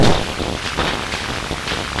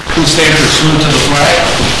Please stand for salute to the flag.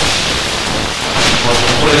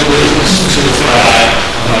 Pledge allegiance to the flag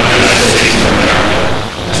of the United States of America,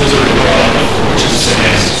 to the republic for which it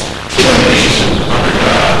stands, one nation under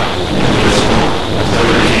God, indivisible, with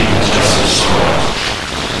liberty and justice for all.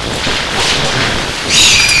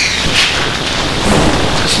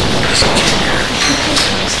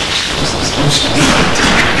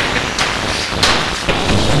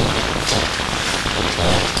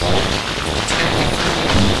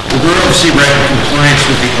 The Bureau of Seabright, in compliance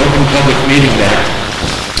with the Open Public Meeting Act,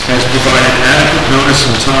 has provided adequate notice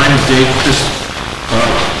and time and date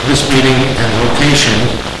this meeting and location.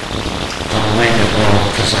 I'm laying it low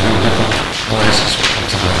because I don't have my glasses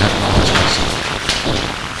until I have knowledge myself.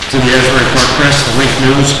 To the Asbury Park Press, the Link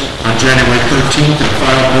News on January 13th, and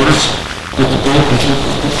file notice with the bulletin,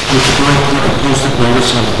 with the Borough Clerk posted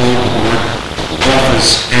notice on the bulletin board,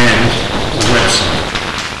 office, and the website.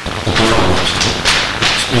 The Borough website.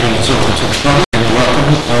 This meeting is open to the public, and welcome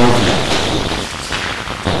all of you.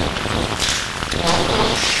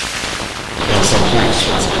 Councilman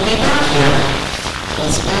Weaver? Here.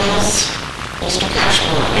 Ms. Bowles? Mr.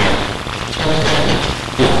 Cashmore? Here. Chairman Bennett?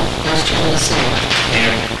 Here. Vice Chairman Singh?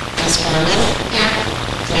 Here. Ms. Gorman? Here.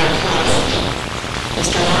 Mayor Cottle?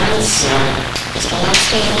 Mr. Lawrence? Here. Mr.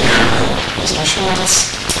 Lipstein? Here. Mr.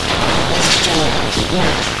 Schwartz? Mr. General?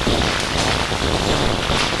 Here.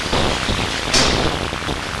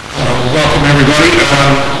 Welcome, everybody.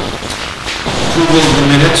 Approval of the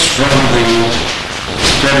minutes from the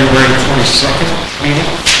February 22nd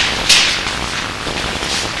meeting.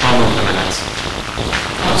 I'll move the minutes.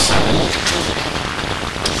 I'll second.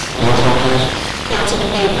 Roll call, please.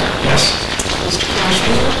 Councilman Weaver? Yes. Mr.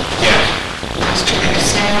 Cashmore? Yes. Vice Chairman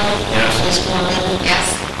Singh? Yes. Ms. Gorman?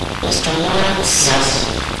 Yes. Mr. Lawrence?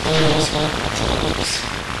 Yes. And Ms. Williams?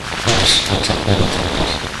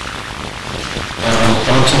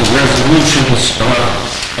 On to the resolutions.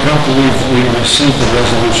 I don't believe we received the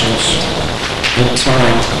resolutions in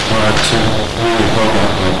time to really vote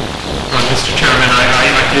on them. Mr. Chairman,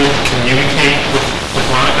 I did communicate with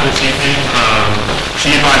Monica this evening.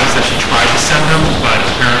 She advises that she tried to send them, but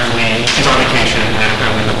apparently she's on vacation, and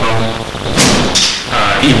apparently the phone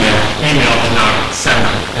email did not send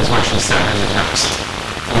them, is what she said in the text.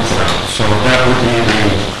 So that would be the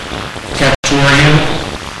Captorian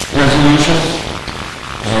resolution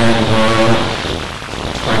and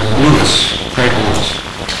Craig Lewis.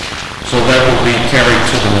 So that will be carried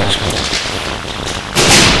to the next meeting.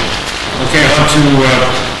 Okay, on to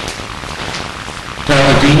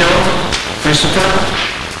Palladino, Christopher.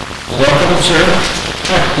 Welcome, sir.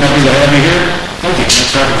 Happy to have you here. Thank you.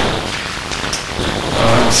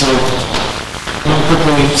 So, real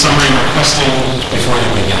quickly, summary requesting before you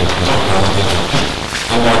begin.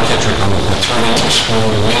 I'm Mark Kettrick, I'm an attorney at School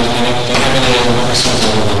and Land Meeting. Do you have any notices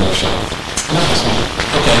on the workshop? No, that's not.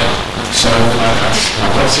 Okay, so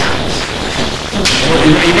let's hear it. Well,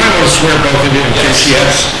 you might want to swear both of you in case you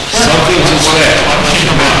have something to say.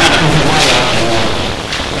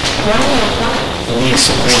 Need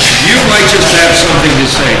support. You might just have something to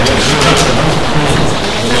say.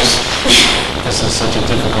 This is such a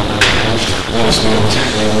difficult application. Let us know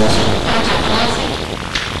exactly what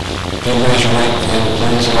Then raise your right hand,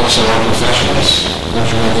 please, and also our professionals. Raise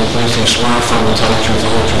your right hand, please, and swear affirm to tell the truth, the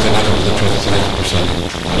whole truth, and nothing but the truth, and 90%.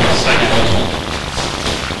 Yes, I do.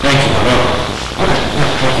 Thank you.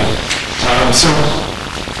 Thank you. So,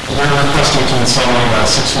 we're requesting to install a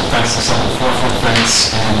 6-foot fence instead of a 4-foot fence,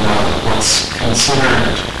 and what's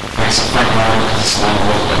considered makes a front yard because it's along the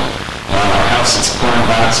roadway. Our house is a corner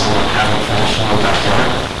lot, so we don't have a traditional backyard.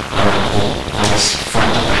 I guess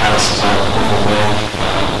front of the house is our overway.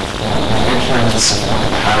 The entrance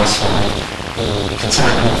and the house will be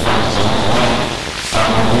considered in the front as a overway.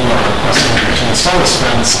 We are requesting to install this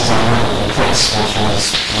fence as our in place, which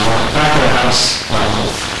is the back of the house.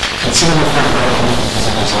 Consider the front road because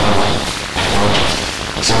it is our way.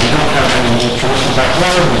 So we don't have any traditional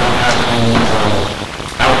backyard, we don't have any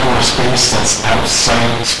outdoor space that's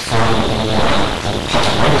outside from the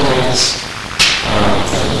public right-of-ways.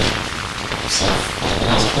 So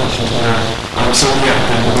that's a question there. So yeah,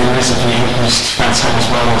 the reason for the increased fence height as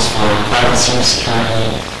well is for privacy,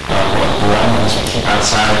 security, the animals we keep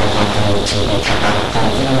outside, we'd like them to be kept out of the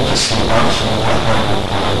view, just some bugs and whatnot,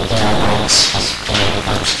 dairy bugs,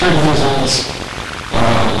 for security reasons.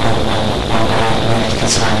 One day,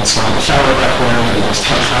 considering installing a shower back there, we just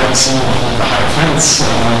have privacy with the high fence.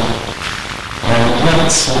 Yeah,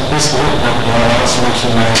 that's basically it. I also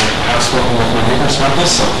mentioned I've spoken with my neighbors about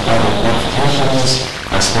this, so I've got notifications.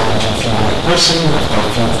 I've spoken to a few other person, I've got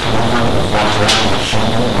a few come over, we've walked around, I've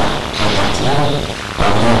shown them what I'd like to do. We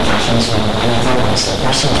don't objection questions on anything that's the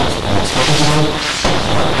person and it's looking to do.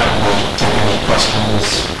 Happy to take any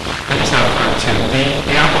questions. I just have a question too.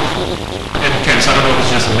 The applicant, and again, so I don't know if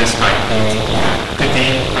it's just a mistype.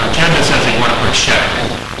 The agenda says that you want to put a shed.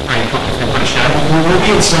 Are you going to put a shed? We will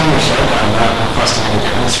be installing a shed. I'm not requesting any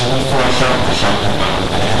variance from you for a shed. The shed,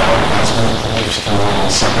 and our advisement, just a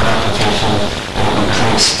separate application, and it will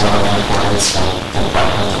increase the accordance with the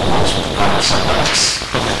department of laws with proper setbacks.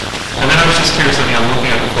 Okay. And then I was just curious, I mean, I'm looking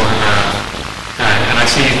at the photograph, and I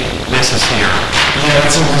see this is here. Yeah,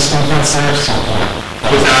 it's an existing fence there, so.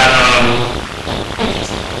 Was that,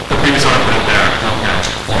 the previous owner put it there? Okay.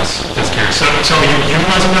 Yes. Just curious. So are you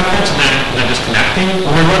utilizing that fence and then just connecting?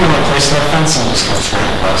 We're going to replace that fence and just go straight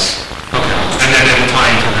across. Okay. And then it will tie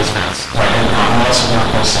into this fence? Right, and I'm also not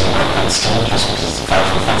replacing that fence too, just because it's a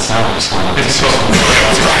 5-foot fence now, we're just going to. It's supposed to be.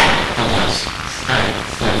 Yes. Right.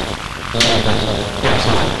 Yeah,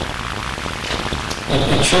 absolutely.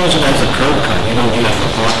 It shows it as a curb cut, you don't use it for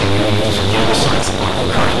parking, you're using the other side for parking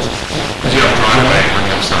cars. Because you have a driveway on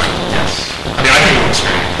the other side, yes. I mean, I think it looks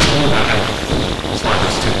great. As long as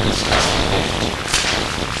it's too discussed.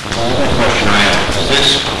 Another question I have, is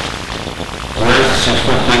this, where's the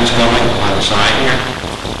 6-foot fence going on the side here?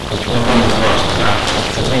 It's going across the top,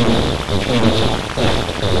 between the two.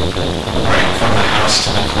 Right, from the house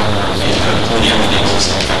to the corner of the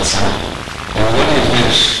existing fence center. And what is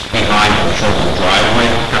this behind the children's driveway?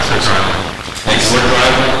 That's their driveway. That's your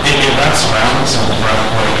driveway? Yeah, that's around, so the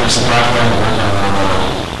driveway, there's a driveway, and we're going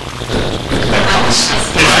that comes.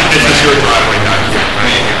 This is your driveway, not here,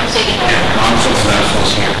 right? Yeah, I'm successful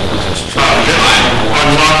here. On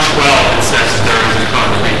lot 12, it says there is a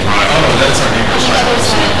concrete driveway. Oh, that's our neighbor's The other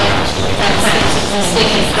driveway. side of the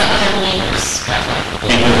stick is the other neighbor's driveway.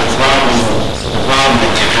 Because the problem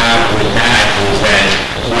that you have with that is that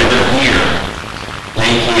when they're here,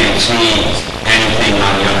 they can't see anything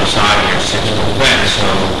on the other side of your 6-foot fence, so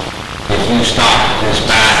if you stop this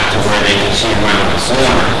back to where they can see around the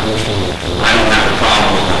corner, I don't have a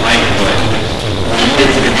problem with the length, but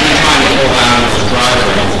if you're trying to go out of the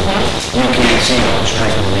driveway, you can't see on the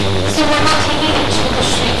street. So we're not taking it to the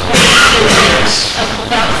street corner of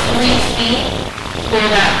about 3 feet where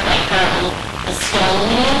that, like, the stone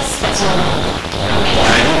is, that's all.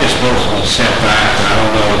 I think it's supposed to be set back, I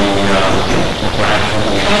don't know the back from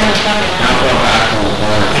the, how far back from the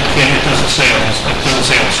corner? It doesn't say on the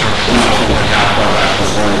survey. How far back from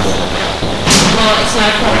the corner? Well, it's not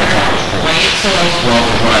a corner, right? So like, Well,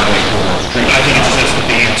 the driveway to the street. I think it just has to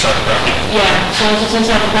be inside the property. yeah, so it's just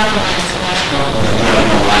inside the property line, so that's cool.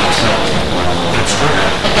 That's true.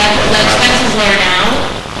 But that fence is there now,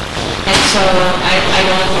 and so I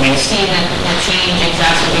don't see that change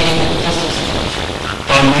exacerbating the business situation.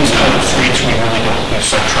 On these kind of streets, we really don't use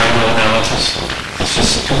that triangle analysis. It's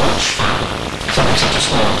just too much for something such a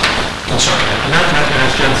small concern. And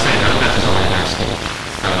as Jen said, that's only asking.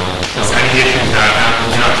 So any issues that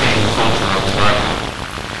happen, we're not taking the filter of the driveway.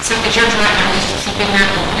 So is your driveway, I'm just keeping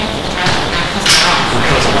that open, the driveway, not closing it off?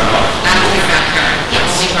 Because of that off. Not only your backyard, the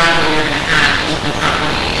only driveway you're gonna have in the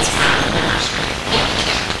property is from the nursery.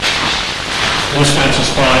 This fence is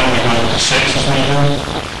fine, we go to 6 as we do.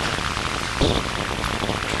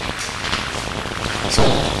 So,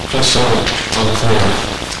 just so I'm clear,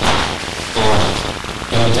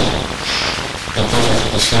 the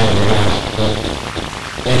project is saying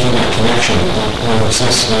making that connection will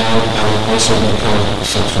exist now and will also become a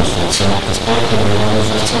central fence. So it's both of the owners,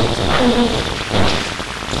 that's it.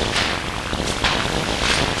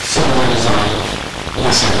 Similar design.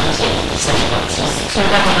 Yes, sir. So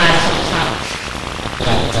that one lies at the top.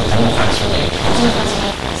 That whole fence will be.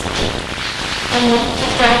 And the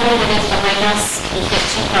driveway that is behind us, you get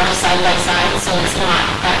 2 cars side by side, so it's not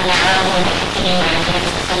that narrow when you continue and get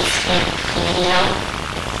the fence in,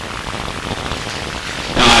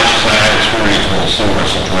 No, I had experience with a similar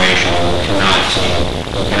situation. You cannot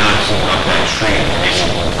see up that street and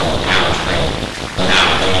anything from down the street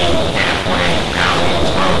without being halfway down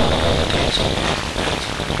the road.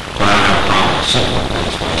 But I don't have a problem with simple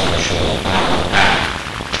things, but I'm sure out the back,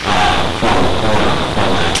 from the corner, from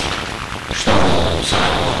that stone on the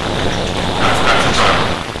sidewalk. That's the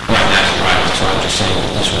driveway. Right, that's the driveway, so I'm just saying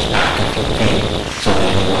that this was back at 15, so that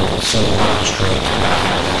anyone could see on the street without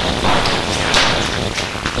having to park at the end of the street.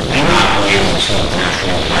 They're not able to see the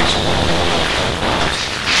pedestrian bicycle or cars.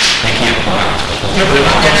 They can't go out. Yeah, but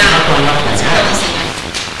they're not going up there.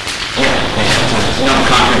 Yeah, they have to, no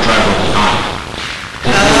concrete driveway behind.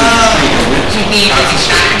 You mean it's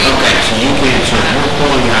exactly. Okay, so you can't, so you're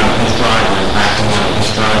pulling out of his driveway, backing out of his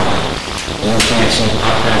driveway. You can't see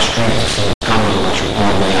up that street to see it coming, but you're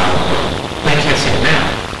all the way out of the road. They can't see it now.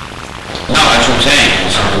 No, that's what I'm saying,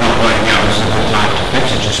 so no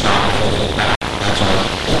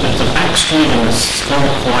proceed in a still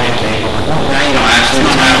quiet neighborhood. Now, you know,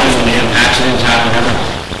 accidents happen everywhere.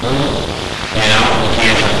 You know,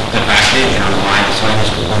 the fact is, you're on line, so I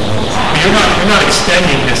just... You're not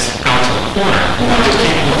extending this out to the corner. You're not just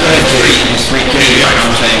keeping It's 3 feet, like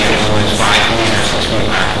I'm saying, it was 5 feet or 6 feet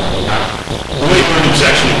back. The way the ordinance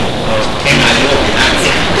actually came out.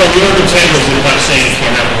 Well, the ordinance handles it by saying you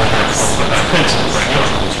can't have more than 4 foot high fence in the front yard.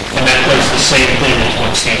 And that does the same thing as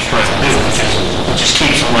what Steve's trying to do, which just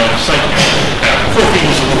keeps the line of sight. 4 feet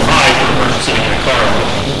is a little high for a person sitting in a car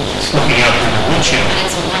looking out through the windshield.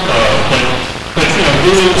 But you know,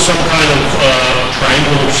 doing some kind of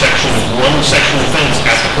triangular section, one section of fence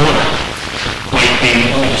at the corner might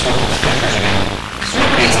be, let me just look at the pictures again.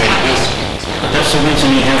 But that's the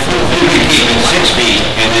reason you have 4 feet. You can keep it 6 feet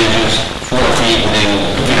and then just 4 feet within,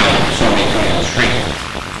 you know, so many feet of the street.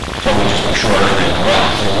 So we just be shorter than the road.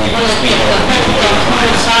 Well, the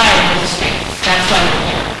whole side of the street, that's why we're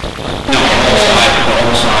here. No, the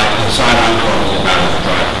side I'm talking about is the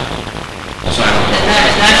driveway. The side I'm talking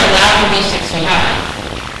about. That's allowed to be 6 feet high.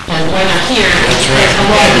 And when they're here, there's a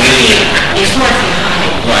wall of street is 4 feet high.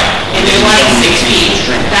 Right. And they want 6 feet.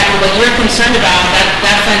 That, what you're concerned about,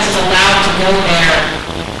 that fence is allowed to go there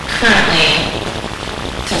currently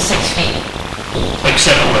to 6 feet.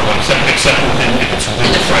 Except within, if it's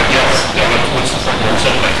within the front yard. Yeah, what's the front yard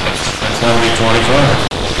setback? That's the fence. That'll be 25.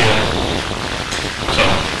 Yeah. So,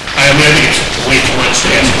 I mean, I think it's the way the one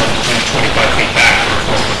stands, between 25 feet back for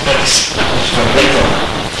a 4 foot fence.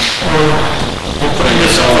 We're putting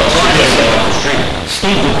this all on the street.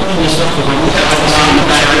 Steve, we're putting this up for the roof. On the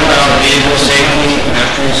back about vehicle safety,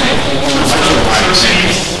 pedestrian safety.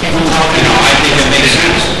 You know, I think it makes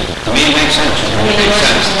sense. To me, it makes sense. It makes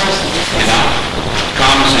sense. You know,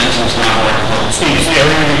 common sense is not working. Steve, is the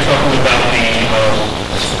area you're talking about the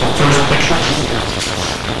first picture?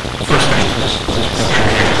 The first picture. This picture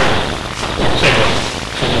here. Same one.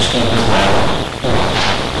 So just keep it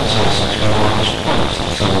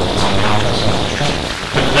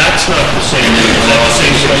But that's not the same. Is that the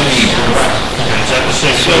same thing? Is that the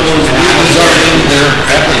same? So was redesigning their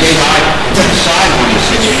application? Side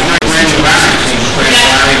 26, you're not granting variance, you're granting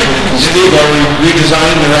variance with a condition. Steve, are we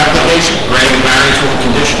redesigning their application? Granting variance with a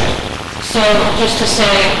condition. So just to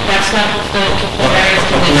say, that's not the variance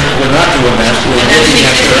condition. We're not doing that, we're And that's the looking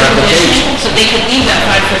at their existing application. condition, so they could leave that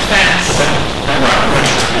 5-foot fence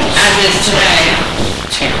as is today.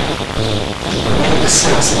 It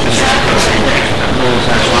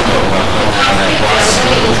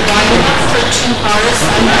was wide enough for 2 cars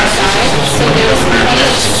side by side, so there was plenty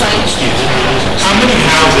of sight. How many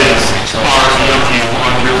houses are in your view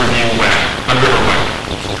on Riverview Way, on River Way?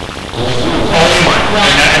 Only one.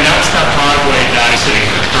 And that's that Broadway that is sitting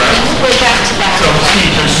there, correct? Let's go back to that. So,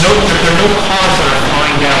 Steve, there are no cars that are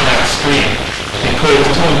flying down that street because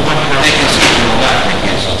there's only one house. They can see to the left, they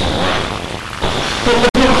can't see to the right. But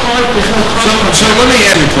there's no car. So let me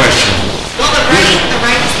ask you a question. Well, the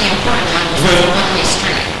right is the important one, it's a one-way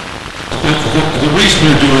street. The reason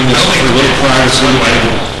you're doing this is for a little privacy and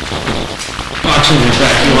boxing in your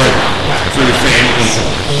backyard for your family.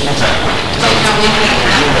 But no, we can't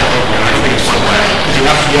have that. I think it's one way. You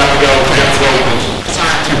have to go,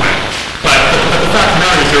 Sorry. But the fact of the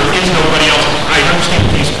matter is, there is nobody else. I understand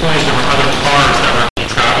at these points, there were other cars that were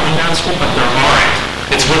traveling down the street, but there aren't.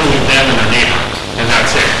 It's literally them and their neighbor, and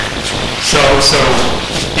that's it. So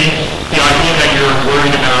the idea that you're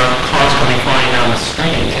worried about cars coming flying down the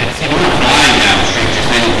street, it's Flying down the street, just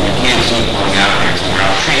anything, you can't see pulling out there, it's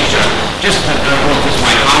around trees. Just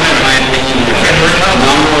my comment, my opinion, a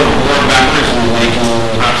number of board members who they can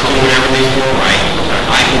absolutely whatever they do right.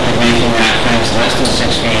 I think that making that fence less than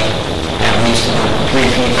 6 feet, at least 3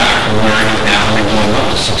 feet back from where it is now, and going up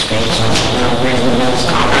to 6 feet, so reasonable,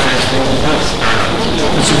 common sense thing to do.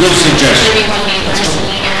 It's a good suggestion. 31 neighbors in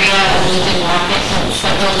the area, and you can walk it from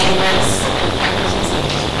several neighbors.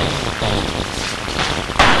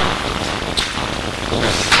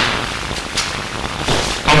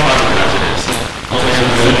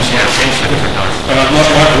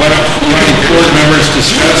 Why don't board members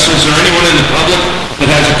discuss, is there anyone in the public that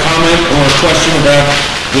has a comment or a question about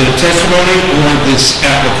the testimony or this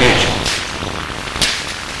application?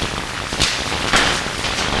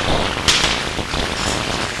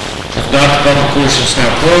 If not, the public portion is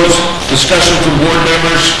now closed. Discussion from board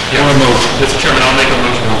members or a motion? Mr. Chairman, I'll make a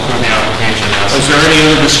motion to approve the application as... Is there any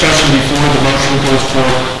other discussion before the motion goes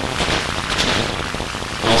forward?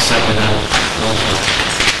 I'll second that.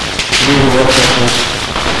 We will roll call, please.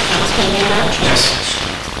 Councilman Newman? Yes.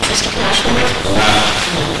 Mr. Cashman?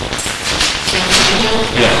 Chairman Cahill?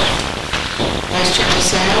 Yes. Vice Chair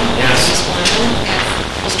Lucero? Yes. Ms. Wyman?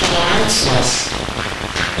 Mr. Lawrence? Yes.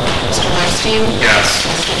 Mr. Weinstein? Yes.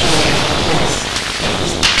 Mr. Junior? Yes.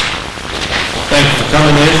 Thank you for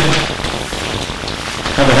coming in.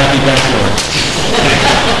 Have a happy backyard.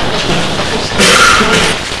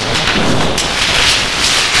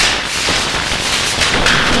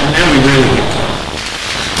 And now we really get going.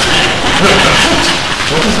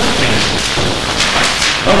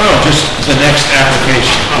 Oh, no, just the next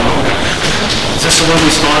application. Is this the one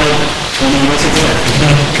we started 20 minutes ago?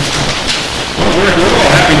 Well, we're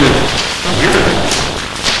all happy to hear it.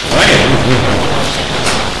 I am.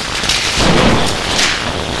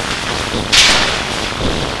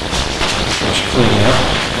 Just cleaning up.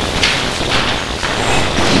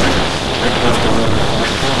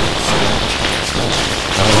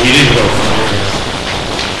 Oh, he didn't go for it.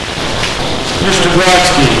 Mr.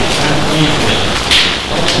 Brodsky,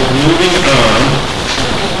 we're moving on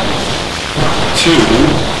to...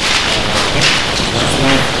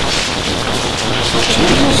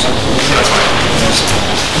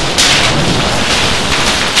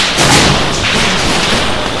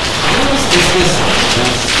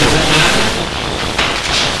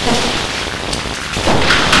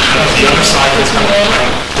 The other side is going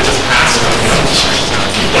to just pass.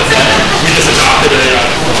 We just adopted it.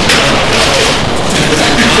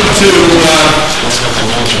 To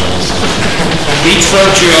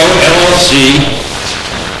Beachfront Joe LLC,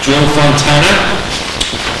 Joe Fontana,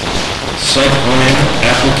 site plan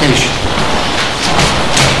application.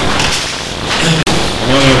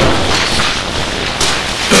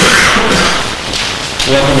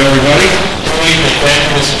 Welcome, everybody. Good evening. Thank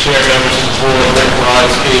you, Mr. Chair, members of the board. Rick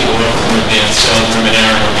Brodsky, welcome to Advanced Sales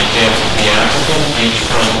Luminary on behalf of the applicant,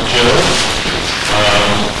 Beachfront Joe.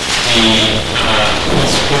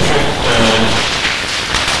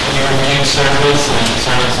 Your review service and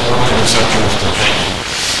service thank you.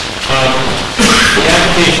 The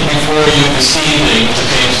application before you this evening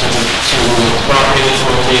pertains to the property that's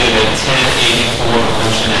located at 1084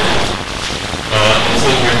 Ocean Ave. It's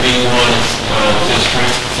in your B1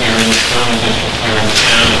 district here in the zoning district here in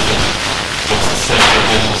town. It's the central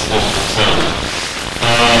business district zone.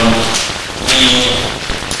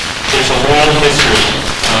 There's a long history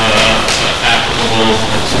applicable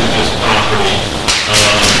to this property,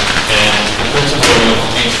 and the principal of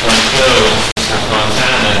Beachfront Joe, Mr.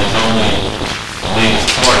 Fontana, is only the latest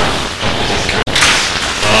part of the history.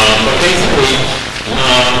 But basically,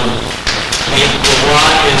 the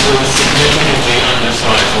lot is a significantly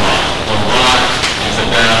undersized lot. The lot is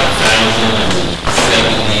about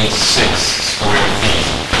 1,076 square feet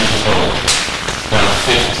in total, about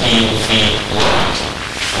 15 feet wide.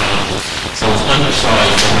 So it's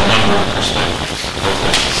undersized from a number of perspectives, both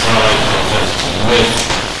as the size, both as the width,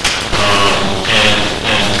 and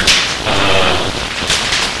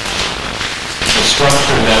the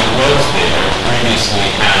structure that was there previously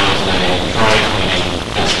housed a dry cleaning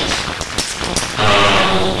business.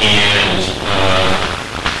 And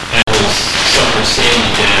was suffered sandy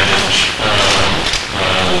damage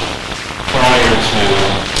prior to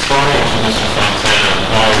Mr. Fontana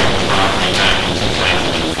acquiring the property back in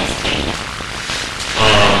 2015.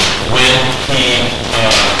 When he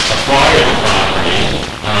acquired the property,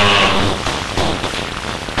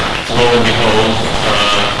 lo and behold,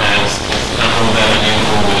 as is not all that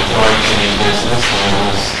unusual with a dry cleaning business, it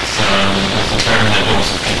was determined that there was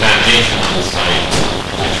some contamination on the site,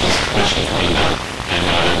 which he cleaned up, and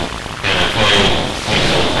a clay cleaned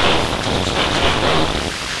up to the road.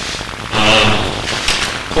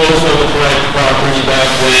 Closed over the private property back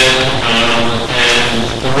then, and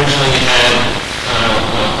originally had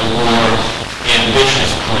a more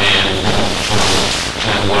ambitious plan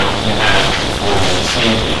than what you had before this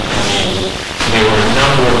evening. I mean, there were a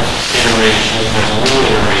number of iterations and new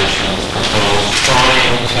iterations proposed,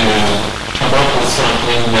 trying to come up with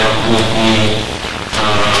something that would be,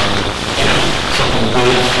 something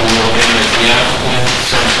good for him as the applicant,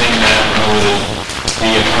 something that would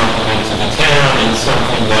be a compliment to the town, and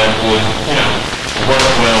something that would, work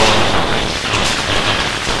well on the property,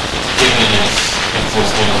 given its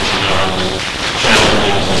existing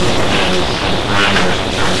challenges and parameters in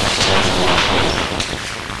terms of what to work with.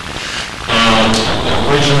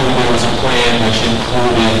 Originally, there was a plan which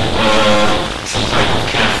included some type of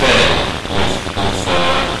cafe with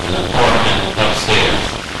an apartment upstairs.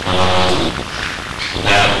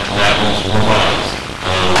 That was revised.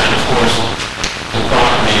 And of course, the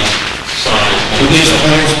property size... Were these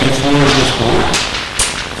plans before this board?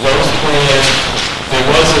 Those plans, there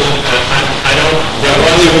wasn't, I don't... I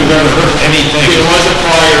don't think we've ever heard anything. There was a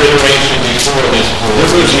prior iteration before this board.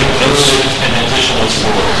 There was included an additional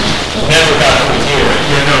story. Never got to a hearing.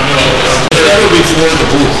 Never before the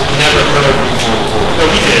board. Never heard before the board.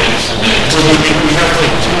 he did, he submitted. We have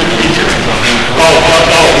like 2 or 3 hearings on that.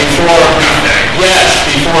 Before, yes,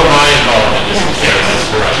 before my involvement, yes, that's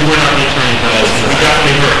correct. You were not the attorney for that, we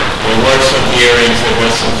definitely heard. There were some hearings, there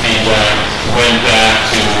was some feedback, went back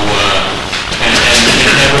to, and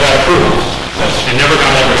it never got approved. It never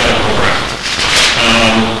got approved. Correct.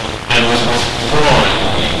 And was withdrawn.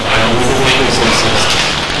 I don't believe it was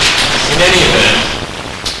in any event,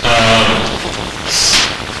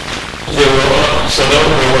 there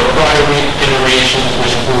were prior iterations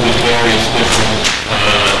which included various different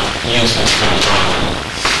uses for the property.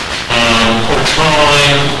 For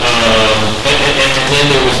time, and then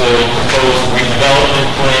there was a proposed redevelopment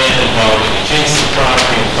plan involving adjacent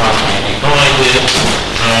property and property behind it,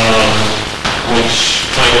 which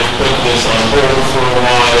kind of put this on hold for a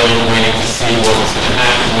while, waiting to see what was going to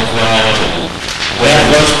happen with that. That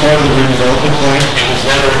was part of the redevelopment plan? It was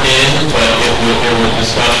never in, but there were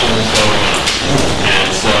discussions going on. And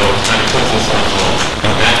so kind of put this on hold.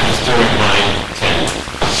 That was during my tenure.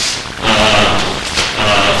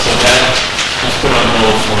 So that was put on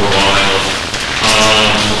hold for a while.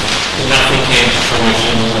 Nothing came to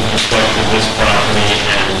fruition with respect to this property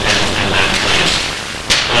and that plan.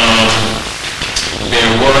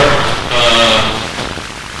 There were,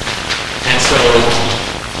 and so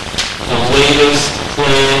the latest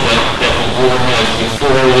plan that the board has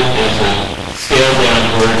before it is a scaled-down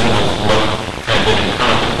version of what had been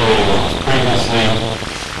contemplated, what was previously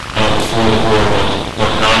before the board,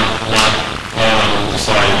 but not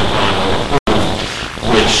decided upon or approved,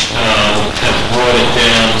 which has brought it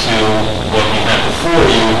down to what we have before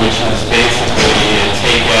you, which is basically a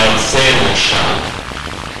takeout sandwich shop.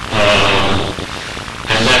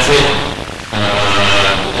 And that's it.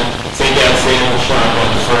 Takeout sandwich shop on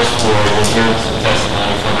the first floor, we'll hear some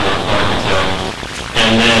testimony from our architect.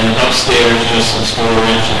 And then upstairs, just some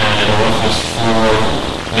storage and an office for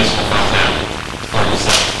Mr. Fontana, for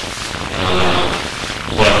himself.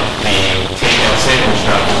 But the takeout sandwich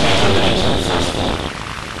shop will be limited to the first floor.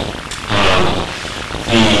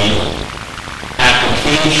 The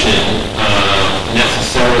application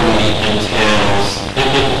necessarily entails,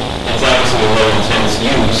 it's obviously a low-intense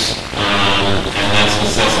use, and that's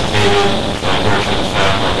necessitated by virtue of the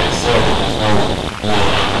fact, like I said, that there's no real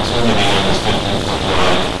opportunity on this 15-foot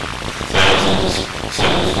wide,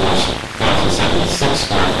 1,076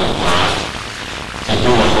 square foot lot to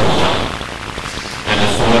do a whole lot. And the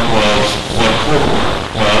thought was, what could work?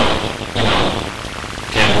 Well,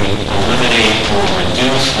 can we eliminate or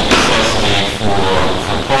reduce the necessity for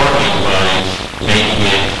parking by making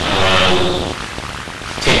it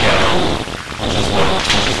takeout only, which is what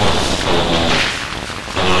this is all about.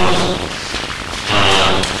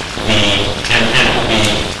 And it will be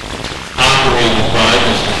operated by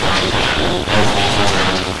Mr. Fontana as the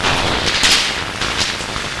owner.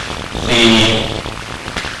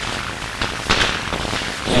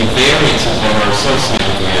 The variances that are associated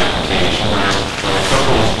with the application are a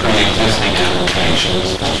couple of pre-existing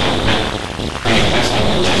applications, pre-existing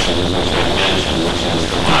conditions which I've mentioned, which is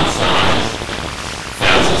the lot size,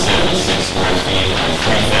 1,076 square feet, and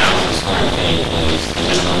 3,000 square feet is the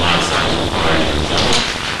minimum lot size required in the zone.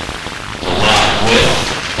 The lot width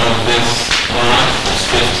of this lot is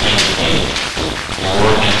 15 feet. The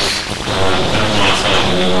ordinance, minimum lot size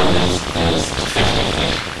in the ordinance is 50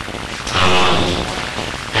 feet.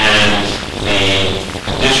 And the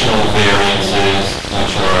additional variances,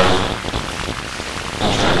 which are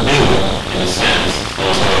new in a sense,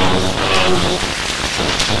 although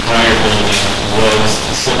the prior building was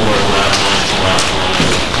a similar lot line to lot line,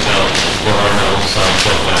 so there are no side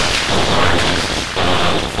setback requirements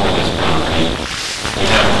for this property. We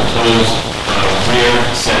have a proposed rear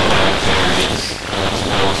setback variance to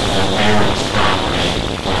go to the rear of the property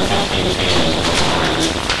where 15 feet is required.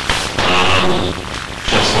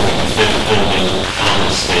 Just so we can fit the building on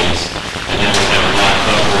the space. And then we have lot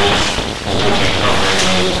coverage, which will be covering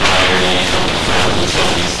the entirety of the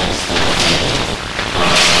 1,076 square feet.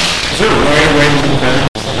 Is there a right-of-way in the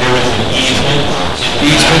back? There is an easement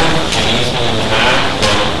in the back,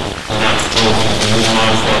 but we're not proposing to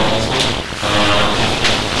utilize that easement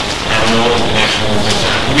at all in connection with this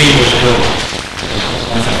application. You mean with the building?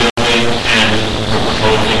 With the building, and we're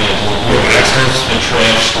proposing it will be access. The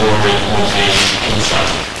trash storage will be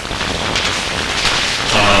inside.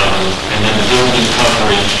 And then the building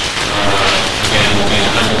coverage, again, will be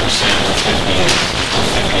 100% of 50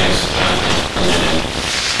 is permitted.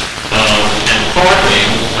 And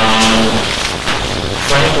parking,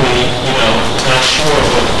 frankly, not sure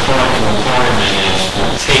what the parking requirement is for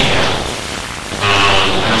takeout. I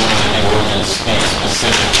don't know if the ordinance speaks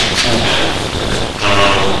specifically to that.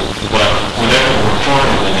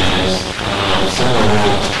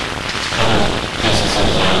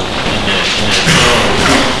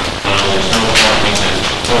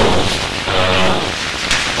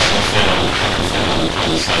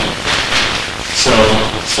 site. So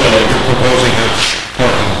You're proposing a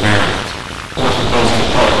parking variance. we're proposing a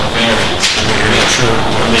parking variance. You're not sure.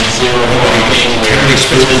 Within zero parking where How many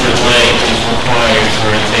spaces? 200 land is required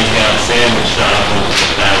for a takeout sandwich shop with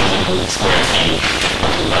 1,000 square feet.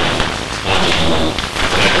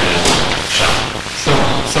 Whatever it is, shop.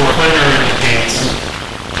 So our planner indicates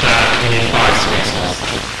that we need 5 spaces.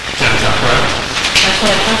 Jen, is that correct? That's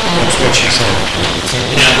what I thought. That's what she said.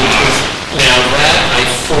 Now that I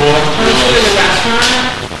thought For the was...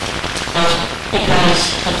 restaurant, because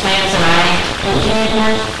the plans that I reviewed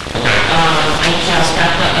were, I just got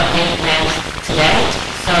the updated plans today,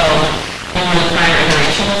 so they were the prior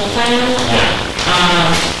iteration of the plan.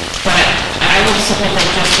 But I would submit that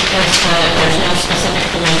just because there's no specific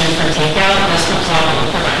dimension for takeout, this comes off of the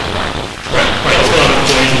provided market. Right, it's still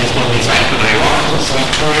employees and still needs to put a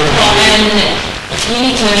Well, and you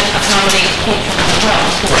need to accommodate patrons as well,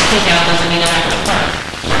 because takeout doesn't mean they're not going to park.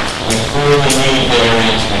 We clearly need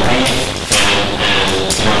variance relief, and,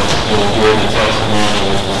 you'll hear the testimony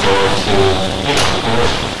with regard to,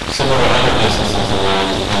 similar to other businesses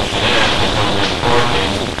around Ocean Ave, that don't have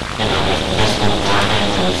parking, there's municipal parking,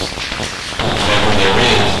 there's whatever there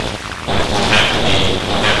is, will have to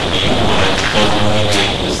be utilized, doesn't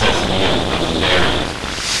alleviate the necessity of the variance.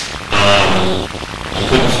 I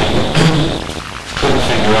couldn't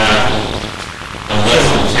figure out, unless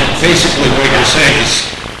intent. Basically, what you're saying is,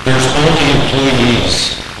 there's only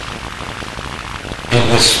employees in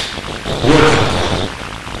this working group,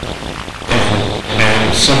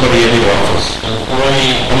 and somebody in the office.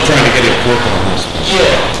 I'm trying to get a grip on this.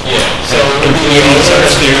 Yeah, so... Employees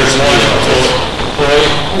upstairs and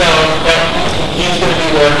No, he's gonna be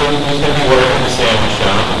working in the sandwich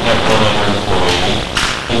shop, and have one other employee.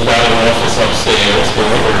 He's got an office upstairs for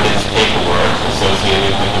his paperwork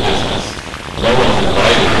associated with the business. No one's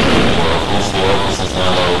invited to the office. The office is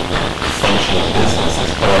not a functioning business.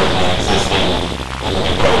 It's part of the existing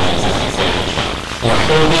sandwich shop.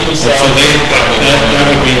 So it'll be So that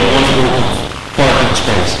would be one group of parking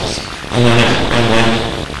spaces, and then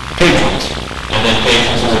patrons. And then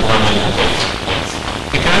patrons will come in and pay. Yes.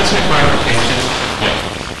 Can I ask you a clarification?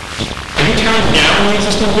 Are you tearing down the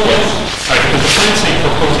existing building? All right, because the plans say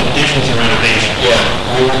proposed additions and renovations. Yeah,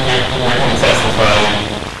 we're going to testify.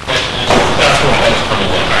 That's what I was coming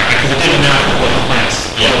down. All right, because it didn't matter what the plans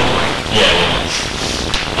look like.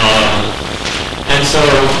 And so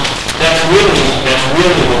that's really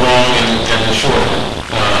the long and the short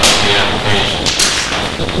of the application.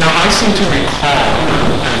 Now, I seem to recall,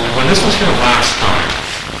 when this was here last time,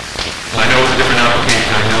 I know it was a different application,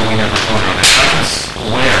 I know we never voted on it, I can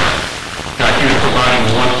swear that you were providing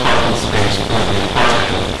one parking space for the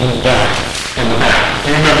apartment In the back. in the back.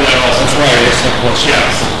 You remember that also? That's right, it's the question.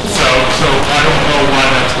 Yes, so I don't know why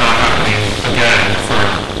that's not happening again for,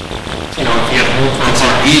 if you have room for a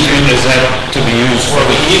parking. Easement, is that to be used for? Well,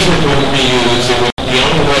 the easement wouldn't be used. The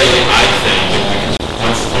only way, I think,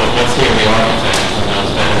 let's hear the architect, who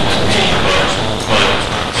knows better than me, but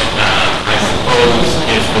I suppose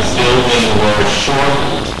if the building were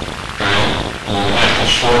shortened, right, you would have to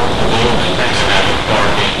shorten the building to have the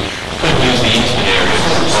parking. Couldn't use the easement area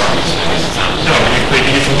for the parking space. No,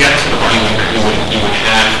 you can get to the parking space. You would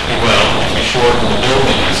have, well, if you shorten the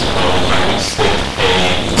building, I suppose, I would stick a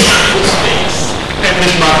space. And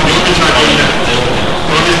Ms. Martin, the only reason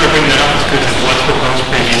I bring that up is because it was proposed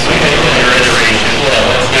previously in your iteration.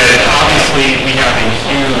 And obviously, we have a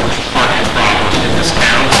huge parking problem in this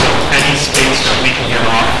town, so any space that we can get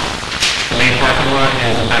off the main parking lot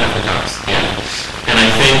is a benefit to us. Yeah, and I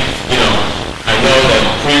think, I know that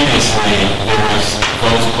previously there was,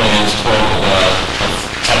 those plans talk about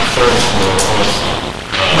a third floor also.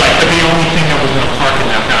 Right, but the only thing that was going to park in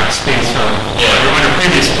that back space, under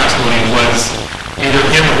previous testimony, was either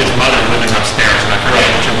him or his mother living upstairs, and I forgot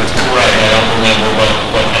which it was. Right, I don't remember,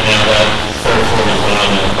 but now that third floor is gone,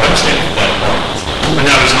 and that part is gone. But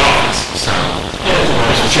now there's an office, so.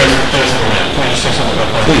 Mr. Chairman, can I just say something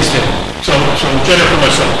about that? Please do. So Jennifer and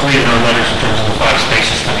myself agree in our letters in terms of the 5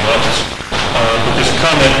 spaces for the office. But there's a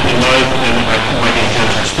comment in my, and I think my name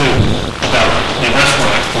Jennifer's too, about the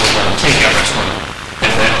restaurant for the takeout restaurant.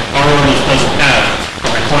 And that our ordinance doesn't have a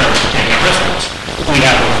requirement for takeout restaurants. We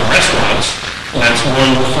have one for restaurants, and that's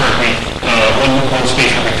one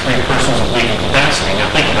space for every 3 persons of legal capacity. Now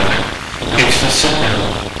think about it. It's to sit down.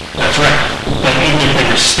 That's right. But even if they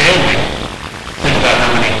were standing, think about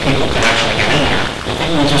how many people can actually get in there. I think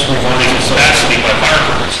we just revised the capacity by fire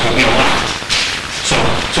codes, it would be a lot. So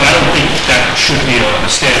I don't think that should be a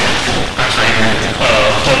standard. That's right.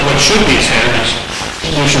 But what should be a standard is,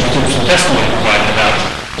 there should be some testimony provided about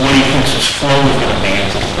what he thinks his flow is going to be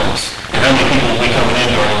into the place. And how many people will be coming in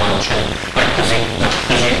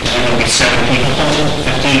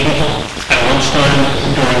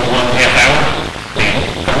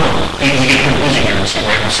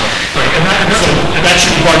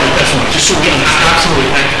should be part of the testimony, just so we understand. Absolutely,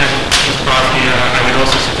 and Mr. Brodsky, I would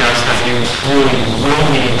also suggest that you really will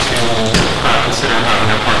need to consider having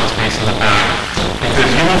that parking space in the back, because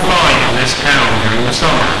you will find in this town during the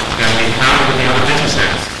summer, and we have with the other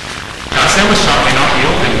businesses, that sandwich shop may not be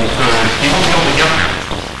open because you won't be able to get there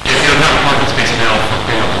if you don't have a parking space available for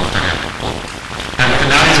available for him. And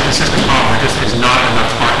that is a consistent problem. There just is not enough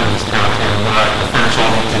parking in this town to furnish all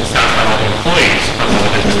the, and satisfy all the employees of all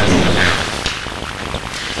the businesses in the town.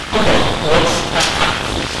 Okay, let's,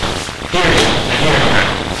 hear you,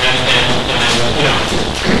 and, you know,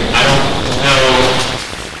 I don't know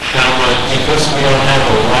how much, because we don't have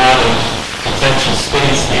a lot of potential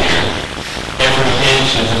space here, every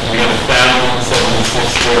inch is, we got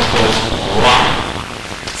 1,076 square foot lot.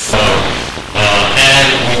 So,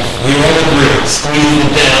 and we all agree, squeeze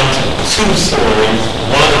it down to 2 stories,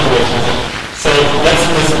 one of which is, so let's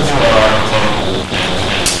listen to our architect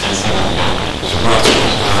and see what we got.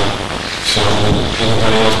 So,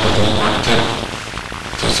 anybody else but the architect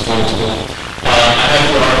testifying to that? I have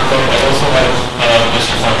your architect, I also have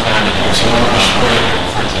Mr. Fontana here, so I'm swearing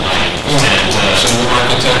for tonight. And so the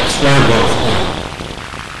architect, swear both,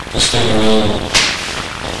 just state your name.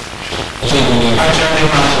 State your name. I'm Jeremy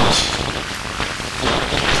Matos.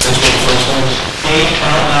 Let's get the first one.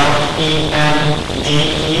 A-L-L-E-N-D-E.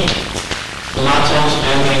 Matos,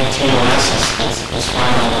 M-A-T-O-S. It's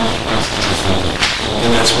fine on the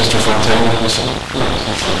and that's Mr. Fontana, listen.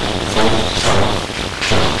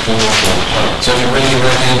 So if you raise your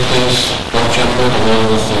right hand, please, both gentlemen, along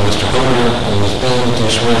with Mr. Homer and Ms. Bell, do you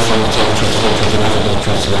swear from the tell the truth, the whole truth, and nothing but the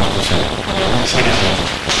truth, so help you say?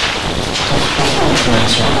 Before we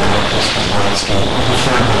commence our work, Mr. Brodsky, I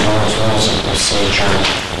prefer the George Rules of Procedure.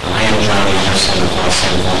 I am Johnny Anderson of Los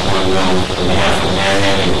Angeles, on behalf of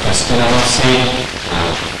Marianne and Kristen LLC.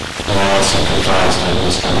 The LLC comprised of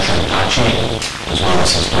Mr. Richard Pachi, as well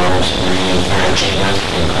as his daughters, Marianne Faragina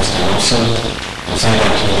and Kristen Wilson. As I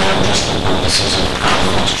like to now, just for purposes of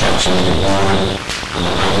common instruction of the board, I'm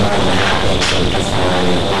more than happy to defer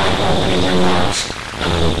any of my opening remarks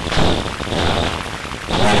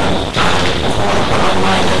later time before I put on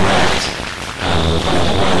my direct. But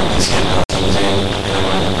I want to please get those things in, and I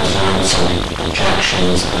want to preserve some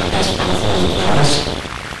objections based upon the form of notice,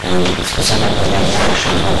 and specifically the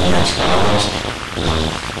objections will be as follows.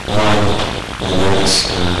 One, the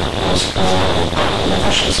notice was for a parking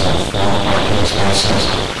deficiency of 4 parking spaces,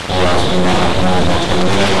 or as we now know that the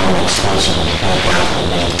minimum exclusively had to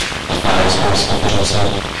be a 5-space deficiency,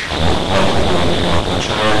 what we're going to do on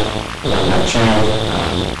child. Number 2,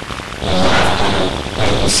 you will have to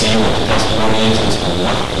wait and see what the testimony is as to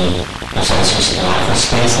what the precise use of office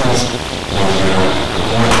spaces. The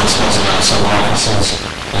ordinance does allow some offices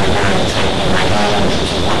that are going to take the regulation in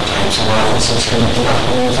terms of what types of offices can be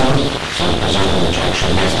used on. So we preserve an objection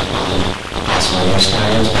based upon a possible use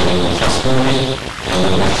variance pending the testimony. And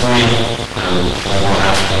number 3, we will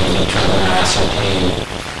have to determine or ascertain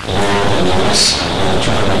where the notice of the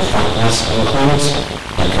 200-foot list includes,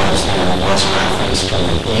 because there was reference to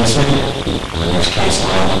an easement. In this case,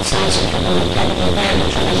 law that says if you're going to take the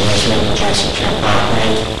advantage of an easement adjacent to your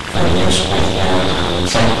property for use with your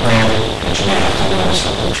site plan, that you may have to notice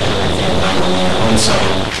that the 200-foot line on your own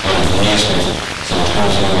site of the easement. So if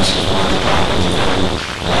those notices are on the property, then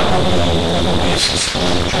that will be a legal basis for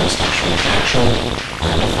the jurisdiction of action.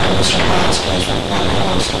 And if Mr. Brodsky's report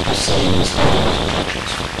wants to proceed, Mr.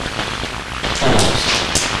 Objections.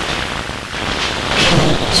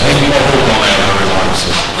 So you will hold on that other remarks.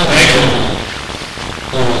 Thank you.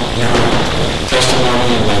 Your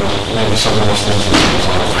testimony and then maybe some of those things that you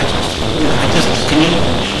want to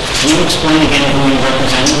Can you explain again who you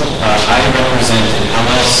represent? I represent an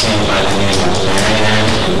LLC by the name of Marianne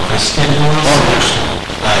and Kristen. The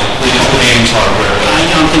names are where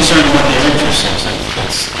I'm concerned what their interest is.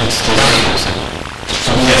 It's the neighbors.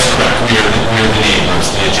 Yes, correct. We are the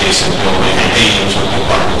neighbors, the adjacent building, and names with the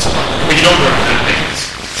apartments above it. But you don't represent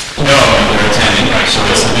names. No, they're attending. So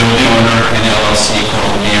it's the building owner, an LLC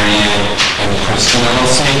called Marianne and Kristen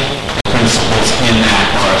LLC. The principals in that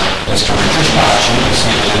are Mr. Richard Pachi, who's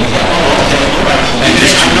seated in the gallery. And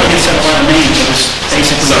I know he said a lot of names, it was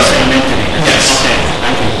basically the same entity. Yes. Okay,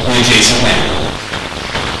 thank you. The adjacent neighbor.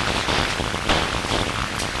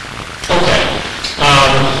 Okay.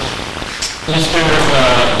 Mr.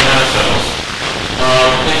 Matos,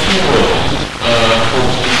 if you would,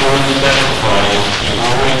 before you identify, you've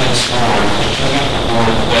already been sworn, could you give the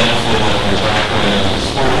board the benefit of your background and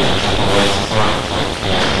experience as a licensed architect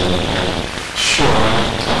here in the county? Sure.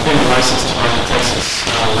 I've been licensed architect since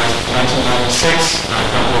 1996. I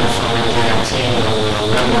got over from the team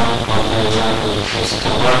in Lebanon, on the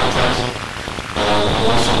Institute of Architects.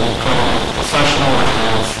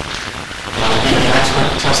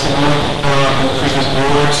 testimony in previous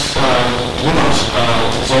boards, numerous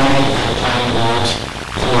zoning and planning boards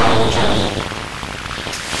throughout New Jersey.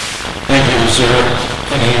 Thank you. Is there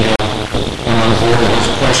anyone on the board that has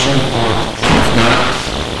a question, or if not,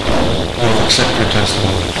 we'll accept your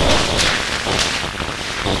testimony?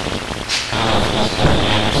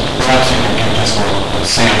 Perhaps you can give just a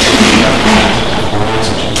sample of the boards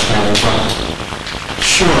that you care about.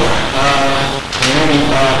 Sure. Maybe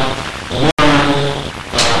Warren,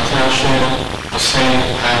 Township, St.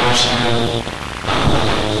 Patterson,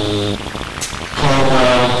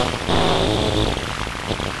 Caldwell,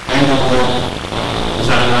 Englewood. Is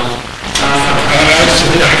that enough?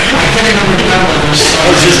 I can't even remember. I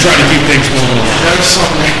was just trying to keep things moving. There's so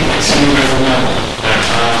many that you may remember.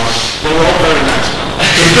 They were all very nice.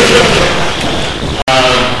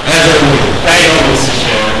 As I would. Thank you, Mr.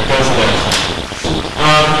 Chairman.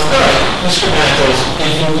 All right, Mr. Matos,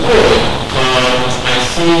 if you would, I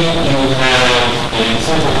see you have an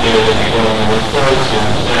exhibit here that you're going to refer to.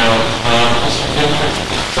 Now, Mr. Fincher,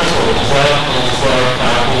 first of all, is that a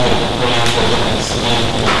copy of the plan that was submitted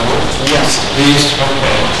to the board? Yes, please.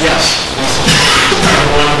 Okay. Yes. Do you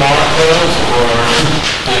want to mark those, or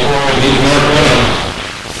do you want me to mark one?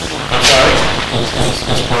 I'm sorry?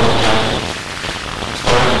 It's part of the packet.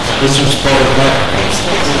 This was part of the packet.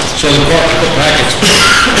 So the packets.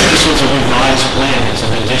 This was a revised plan, it's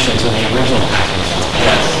in addition to the original package.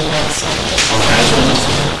 Yes. Okay.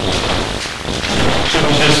 Should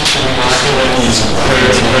we just mark it as for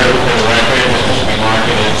the record, it should be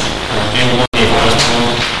marketed in one of those?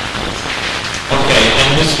 Okay,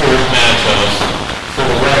 and Mr. Matos, for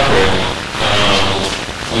the record,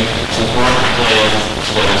 the mark plan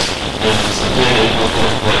was submitted with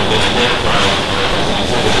what had been identified as an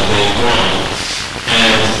exhibit of A1.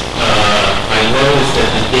 And I noticed that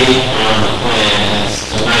the date on the plan is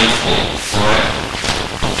tonight's date, correct?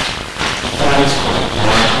 That is correct.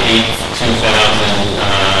 March 8th, 2022.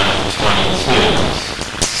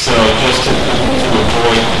 So just to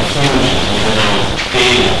avoid confusion, even though it's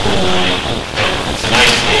dated tonight,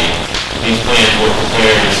 tonight's date, these plans were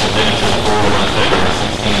prepared and submitted to the board on February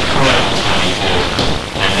 16th, 2022.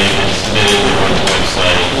 And they've been submitted on the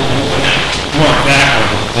website. Mark that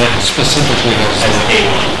one, that specifically as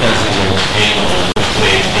A1. As A1,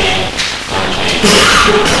 today's date, March 8th.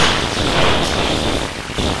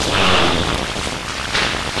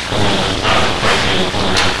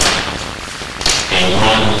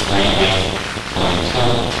 A1, 3, 8,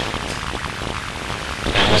 22.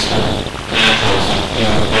 And Mr. Matos, you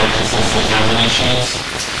have consisted of how many sheets?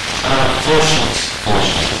 4 sheets. 4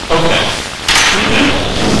 sheets. Okay.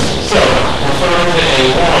 So, referring to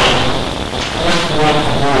A1, what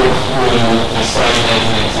the board through decided as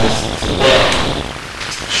it exists today.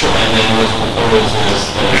 Sure. And then was proposed as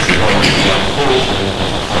part of the application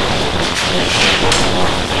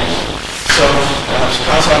So,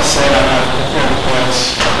 as I said, I have prepared plans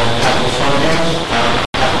have in front of you. I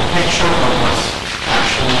have a picture of what's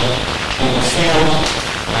actually in the field.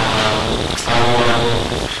 I will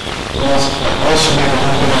also give a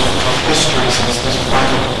little bit of history since this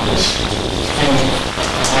project has been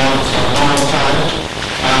around for a long time.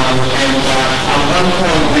 And at one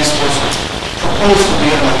point this was proposed to be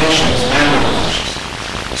an addition to manual elections.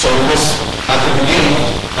 So it was, at the beginning,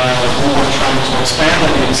 we were trying to expand on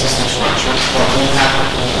the existing structure, but we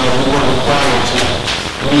were required to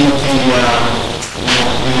meet the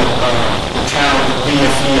town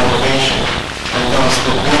BFE elevation, and thus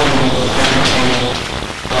the building became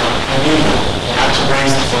uneven. We had to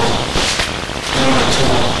raise the building in order to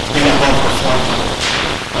be above the floodplain.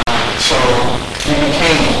 So it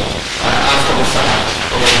became, after the fact,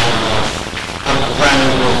 a brand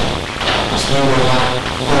new building. Because we were not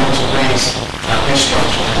going to raise this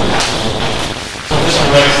structure. So this is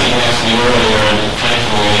what you asked me earlier, and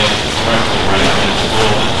thankfully I answered correctly, right? And to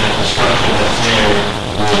build the structure that's there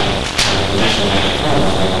would initially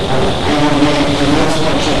we would need to move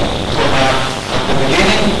at the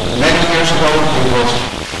beginning, many years ago, it was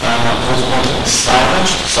going to be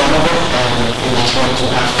salvaged, some of it, and it was going to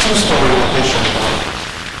have 2-story addition.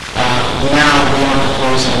 Now we are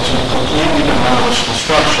proposing to completely demolish the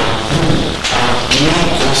structure,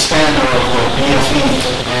 meet the standard of the BFE,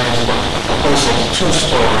 and propose a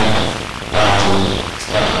 2-story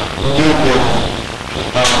new building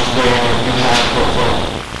where you have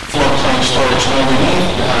floodplain storage underneath,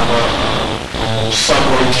 you have a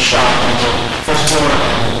subway shop on the first floor,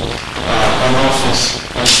 and an office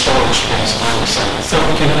and storage space on the second. So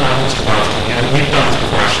we can, Mr. Boston, and we've done this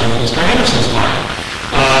before, actually, Mr. Anderson's line,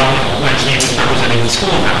 when he was representing the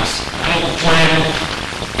schoolhouse.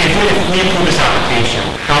 If we approve this application,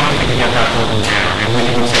 how can we get that building down? And we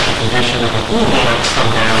can say,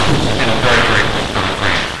 come down in a very, very quick time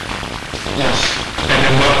frame. Yes. And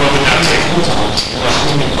then what would that take?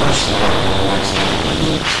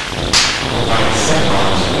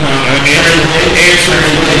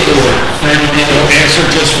 Answer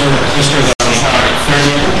just for Mr.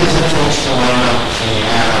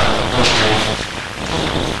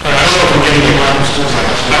 But I don't know if we're getting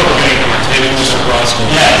Mr. Roscoe.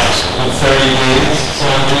 Yes, in 30 days,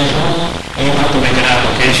 sound reasonable? You have to make an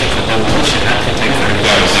application for demolition, that can take 30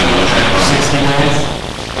 days. 60 days?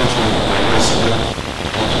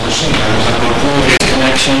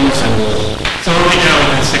 Connections and... So right now,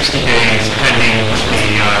 within 60 days, pending the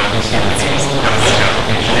demolition application,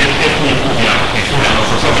 if we approve the application, I don't know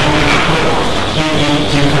for something we're not put over.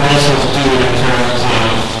 You can also do it in terms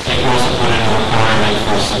of, you can also put in a requirement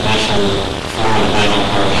for submission for the building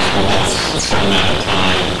permit within a certain amount of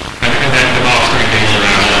time. And then the last 3 days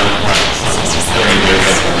around.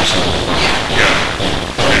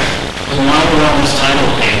 And while we're on this title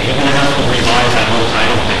page, you're gonna have to revise that whole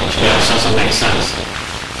title page, yeah, it doesn't make sense.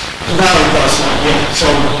 No, it does not, yeah. So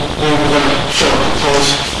we're going to show a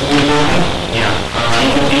proposed new building. Yeah,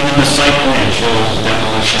 even the site plan shows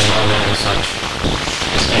demolition of it and such.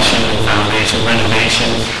 Addition and foundation, renovation,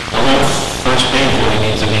 the whole first page really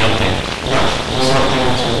needs to be updated. Yeah, we're working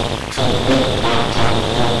to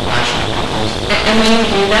actually propose it. And when you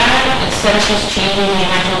do that, instead of just changing the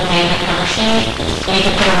original date of the cover sheet, you need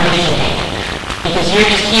to put a revision date in there. Because you're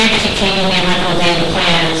just here to keep changing the original date of the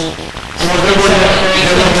plans. Well, they were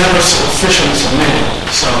never officially submitted,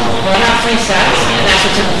 so. Well, not 3 sets, and that's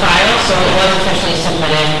what's in the file, so it was officially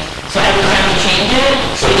submitted. So every time you change it,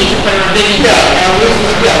 you need to put a revision date.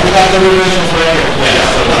 We got the revision for it.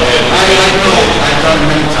 I know, I've done it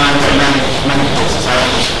many times in many places.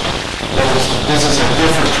 This is a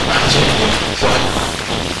different project, so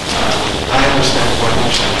I understand what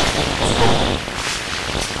you're saying.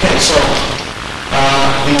 Okay, so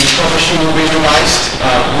the cover sheet will be revised.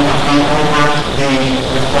 We will come over the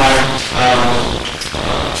required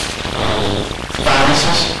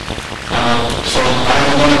balances. So I'm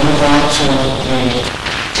going to move on to the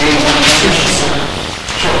A1 picture.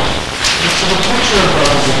 Sure. So the picture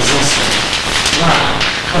of the existing, not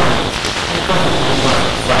current.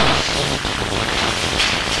 Right.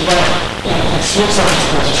 But it looks like it's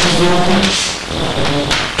got 2 buildings.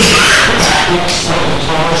 It's like a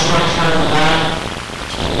taller structure in the back.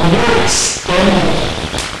 When you're extending,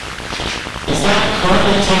 is that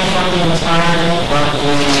currently taking up the entirety of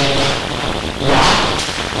the lot?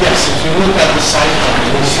 Yes, if you look at the site plan,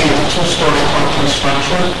 you'll see a 2-story concrete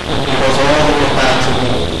structure. It goes all the way back to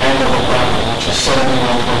the end of the property, which is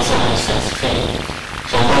 71.76 feet.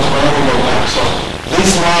 So it goes all the way back. So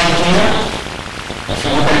this line here, if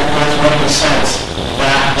you look at it, represents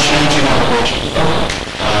that change in elevation.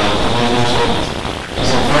 It's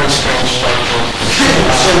a very strange structure.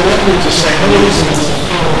 So what we just say, is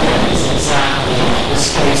exactly the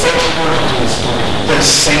space the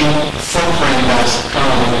same footprint as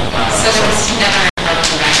currently. So there was never a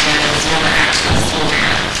broken back there, there was never access to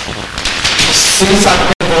there. Since I've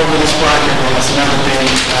been over this project, there has never been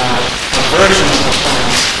a version of the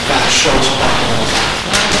plans that shows parking in the back.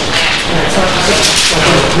 An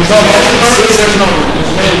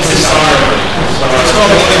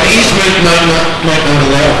easement might not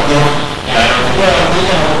allow.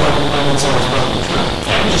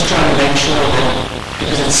 I'm just trying to make sure that,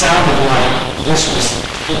 because it sounded like this was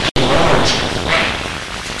large.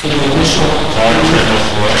 In the initial...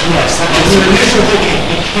 Yes, that was the initial thing,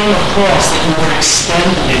 it came across that you were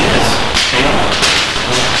extending it.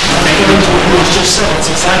 According to what you just said, it's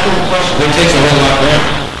exactly the question. It takes a whole lot more.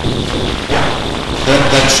 Yeah.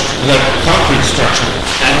 That concrete structure.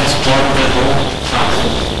 That is part of the whole process.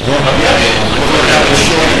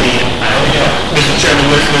 Mr. Chairman,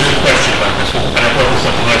 there's a question about this, and I brought this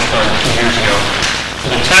up last time, 2 years ago.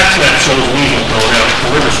 The tax map shows Weaver going out to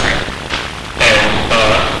River Street, and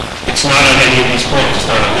it's not on any of these plans. It's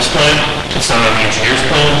not on this plan, it's not on the engineer's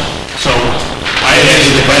plan, so I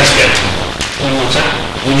asked the question. What's that?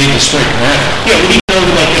 We need to straighten that out. Yeah, we need to know,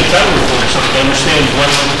 like, a title report or something, to understand what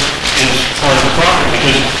is part of the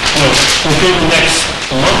property, because, within the next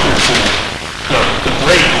month or two, the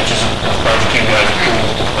break, which is a project you guys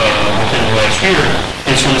approved within the last year,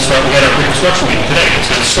 is going to start. We had our pre-construction meeting today. It's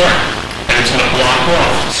going to start, and it's going to block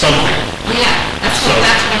off something. Well, yeah, that's what the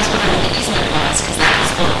easement was, because that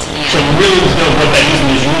was built to the So end. we really need to know what that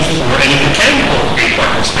easement is used for, and if it can be built a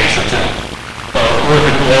parking space or two, or if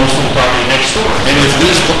it belongs to the property next door. And if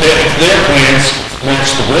their plans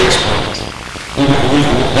match the Blake's plans,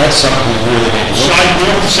 that's something we really need to look at. Side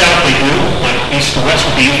north to south they do, like east to west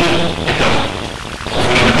with the easement, it doesn't. You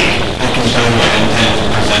know what I mean? I can tell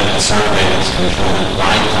survey that's confirmed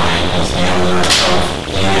my client as the owner of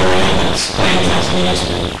the area that's claimed as an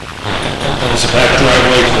easement. There's a back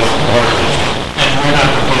driveway to the park. And we're not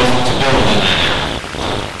proposing to build in that area.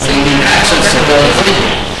 So you need access to the,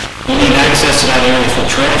 you need access to that area for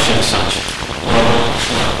trash and such.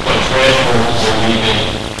 But trash we're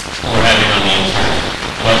leaving, we're having on the interior.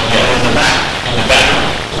 But yeah, in the back. In the back.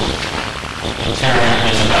 Interior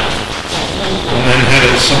is the back. And then how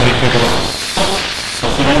does somebody pick it up? So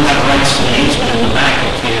if you don't have rights to the easement in the back, you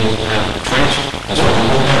can't have trash. So we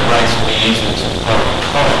won't have rights to the easement to park a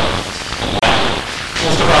car.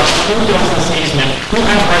 Mr. Ross, who does this easement? Who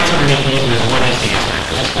has rights underneath the easement? What is the easement?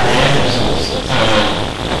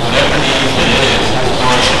 Whatever the easement is, the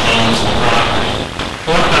township owns the property.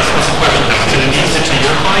 Well, that's the question now. Is it an easement to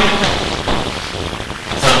your client?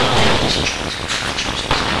 It's not clear.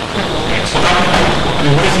 So how, I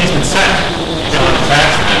mean, what does the easement say? It's on the tax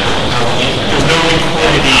map, it's not the easement. There's no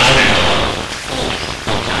recorded easement.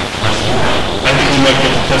 I think we might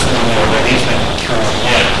get the testimony of that easement.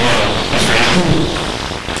 Mr. Anderson?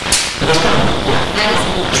 But that's fine.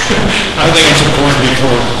 I think it's important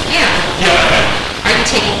before. Yeah. Are you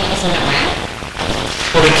taking the easement away?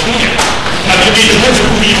 Well, they can't. How do you need to live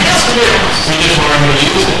with the easement? We just want to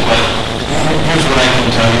use it, but here's what I can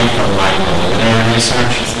tell you from my preliminary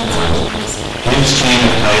research. His chain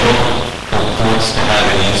of title purports to have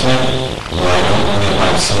an easement, but I don't believe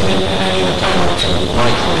I've seen it in any of the title to my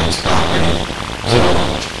client's property. So,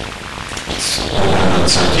 it's a little bit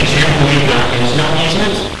uncertain. Did you believe there is no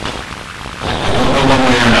easement? I don't know one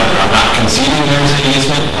way or another. I'm not conceding there's an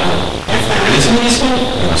easement. If there is an easement,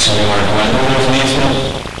 I'm assuming I know there's an easement,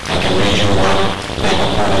 I can read you what they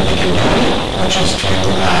purported they can do, which is to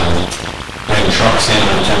bring trucks in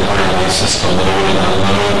or temporarily assist the load and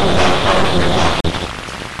unload without parking or blocking.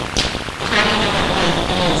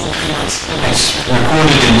 It's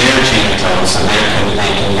recorded in their chain of title, so they can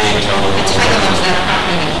name title.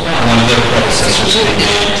 One of their predecessors can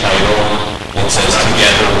name title. It says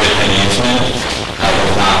together with an easement. I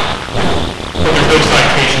will not, But there's no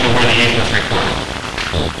citation of where the easement is recorded.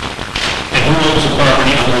 And who owns the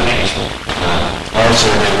property under the easement? our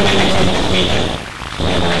survey would indicate that we did.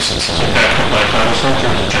 Is that by title search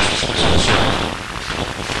or just survey?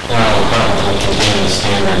 Well, probably contain the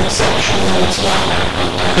standard exception that it's not that.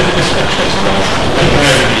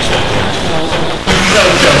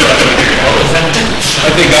 I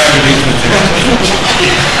think I would be.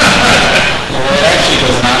 Well, it actually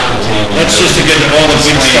does not contain. That's just to get all the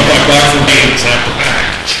big stuff I bought from Gates at the back.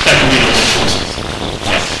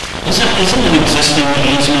 Isn't an existing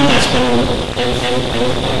easement that's been in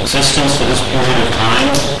existence for this period of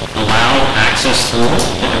time allow access through it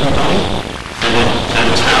to everybody? And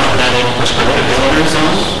it's how that in prescribed border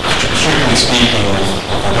zone? Strictly speaking,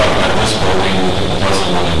 if we're talking about this building, it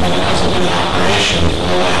hasn't been in operation for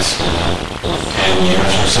the last 10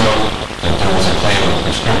 years or so. If there was a claim of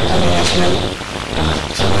prescriptive easement,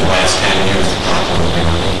 so the last 10 years, the property would be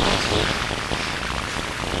running.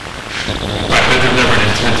 Right, but there's never an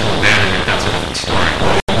intent to